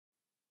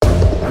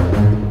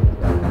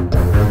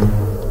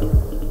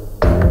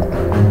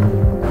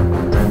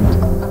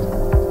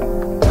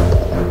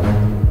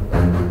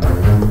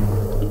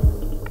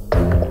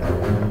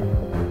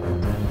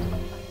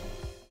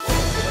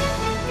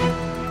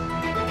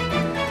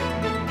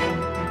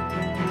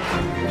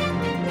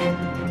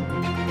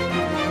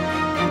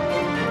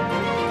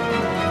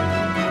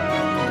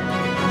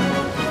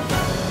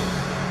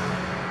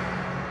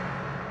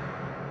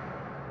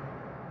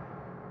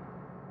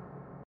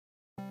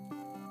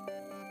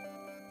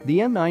The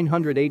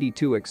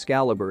M982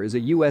 Excalibur is a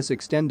US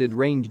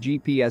extended-range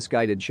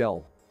GPS-guided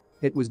shell.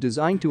 It was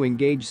designed to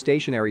engage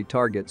stationary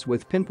targets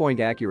with pinpoint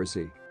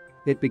accuracy.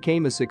 It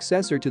became a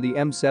successor to the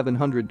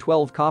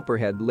M712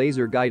 Copperhead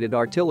laser-guided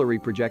artillery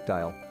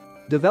projectile.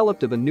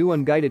 Developed of a new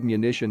unguided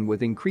munition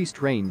with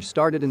increased range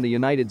started in the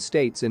United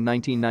States in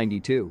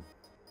 1992.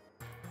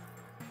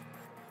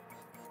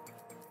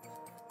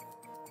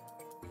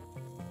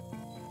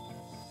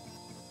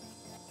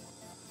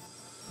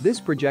 This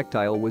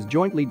projectile was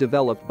jointly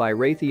developed by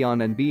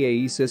Raytheon and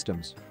BAE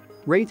Systems.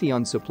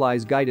 Raytheon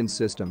supplies guidance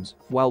systems,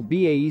 while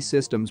BAE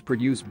Systems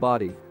produce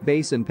body,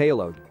 base and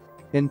payload.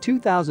 In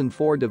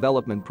 2004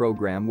 development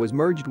program was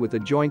merged with a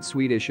joint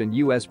Swedish and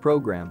US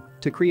program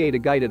to create a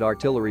guided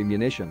artillery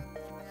munition.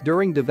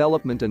 During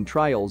development and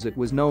trials it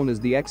was known as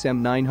the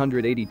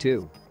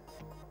M982.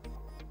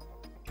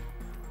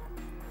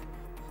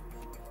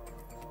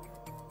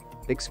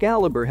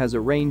 Excalibur has a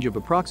range of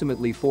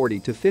approximately 40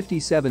 to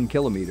 57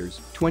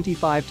 kilometers,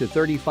 25 to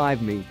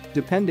 35 mi,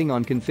 depending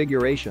on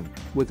configuration,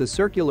 with a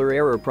circular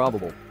error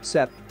probable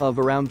 (CEP) of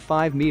around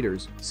 5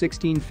 meters,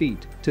 16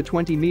 feet, to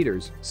 20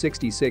 meters,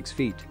 66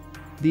 feet.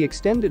 The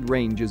extended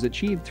range is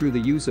achieved through the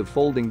use of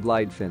folding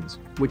glide fins,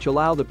 which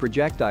allow the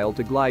projectile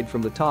to glide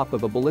from the top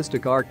of a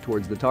ballistic arc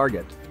towards the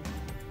target.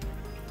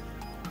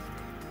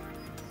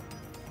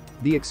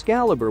 The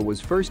Excalibur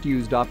was first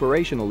used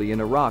operationally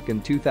in Iraq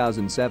in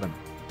 2007.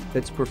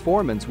 Its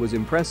performance was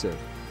impressive.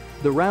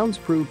 The rounds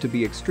proved to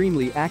be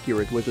extremely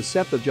accurate with a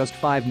CEP of just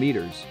 5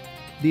 meters.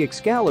 The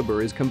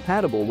Excalibur is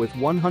compatible with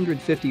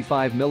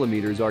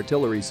 155mm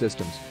artillery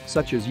systems,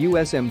 such as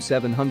US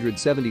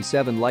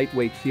M777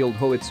 lightweight field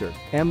howitzer,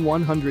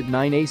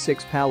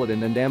 M109A6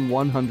 Paladin and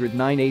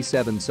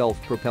M109A7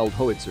 self-propelled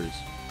howitzers.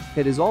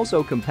 It is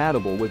also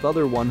compatible with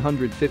other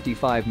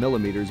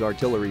 155mm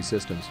artillery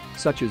systems,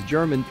 such as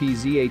German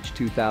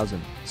PZH-2000,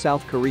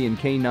 South Korean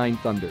K9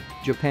 Thunder,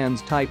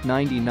 Japan's Type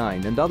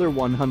 99 and other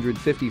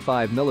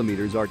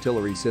 155mm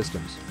artillery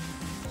systems.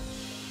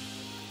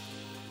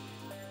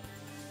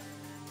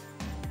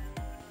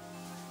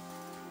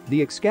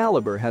 The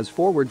Excalibur has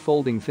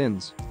forward-folding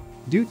fins.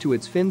 Due to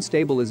its fin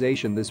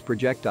stabilization, this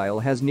projectile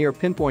has near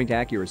pinpoint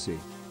accuracy.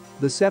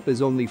 The CEP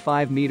is only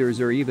 5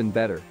 meters or even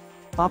better.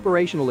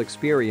 Operational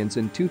experience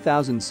in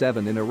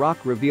 2007 in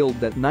Iraq revealed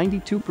that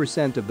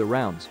 92% of the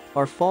rounds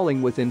are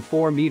falling within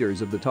 4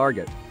 meters of the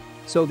target.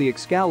 So the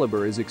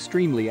Excalibur is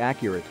extremely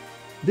accurate.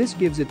 This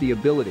gives it the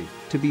ability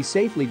to be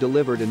safely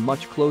delivered in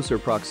much closer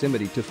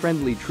proximity to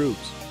friendly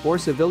troops or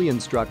civilian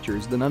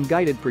structures than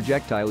unguided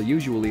projectile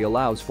usually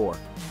allows for.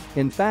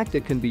 In fact,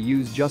 it can be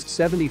used just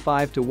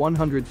 75 to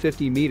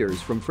 150 meters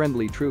from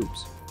friendly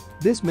troops.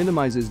 This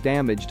minimizes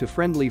damage to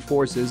friendly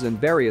forces and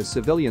various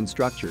civilian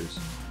structures.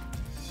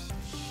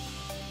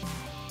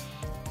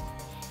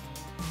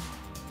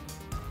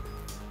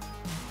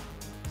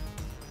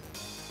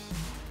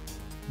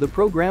 The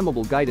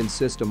programmable guidance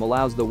system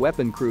allows the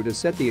weapon crew to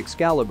set the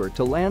Excalibur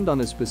to land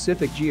on a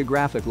specific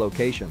geographic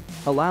location,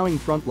 allowing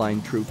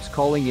frontline troops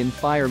calling in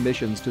fire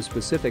missions to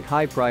specific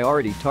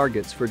high-priority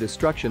targets for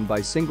destruction by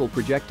single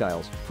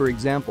projectiles, for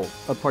example,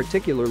 a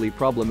particularly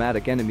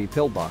problematic enemy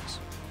pillbox.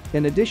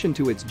 In addition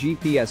to its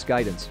GPS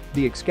guidance,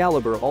 the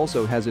Excalibur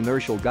also has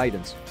inertial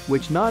guidance,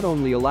 which not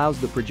only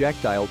allows the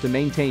projectile to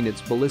maintain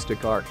its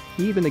ballistic arc,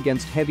 even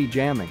against heavy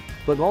jamming,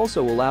 but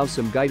also allows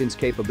some guidance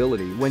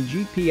capability when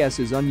GPS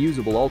is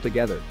unusable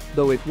altogether.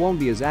 Though it won't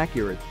be as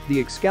accurate, the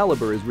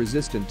Excalibur is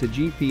resistant to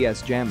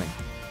GPS jamming.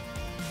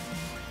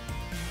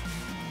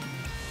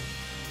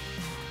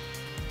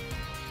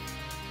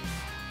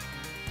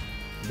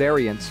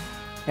 Variants.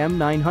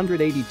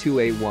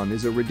 M982A1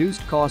 is a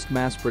reduced-cost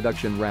mass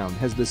production round,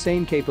 has the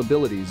same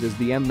capabilities as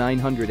the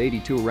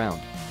M982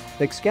 round.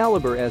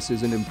 Excalibur S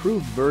is an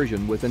improved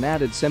version with an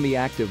added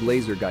semi-active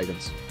laser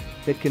guidance.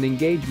 It can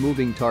engage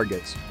moving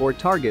targets or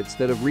targets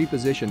that have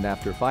repositioned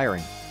after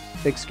firing.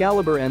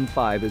 Excalibur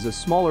N5 is a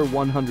smaller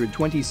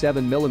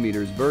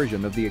 127mm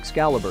version of the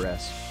Excalibur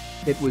S.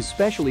 It was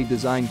specially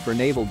designed for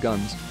naval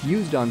guns,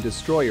 used on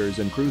destroyers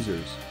and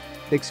cruisers.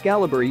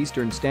 Excalibur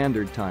Eastern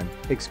Standard Time,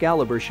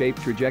 Excalibur Shape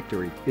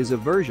Trajectory, is a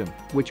version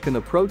which can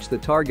approach the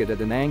target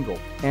at an angle,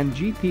 and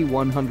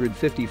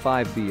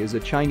GP155B is a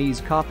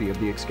Chinese copy of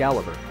the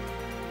Excalibur.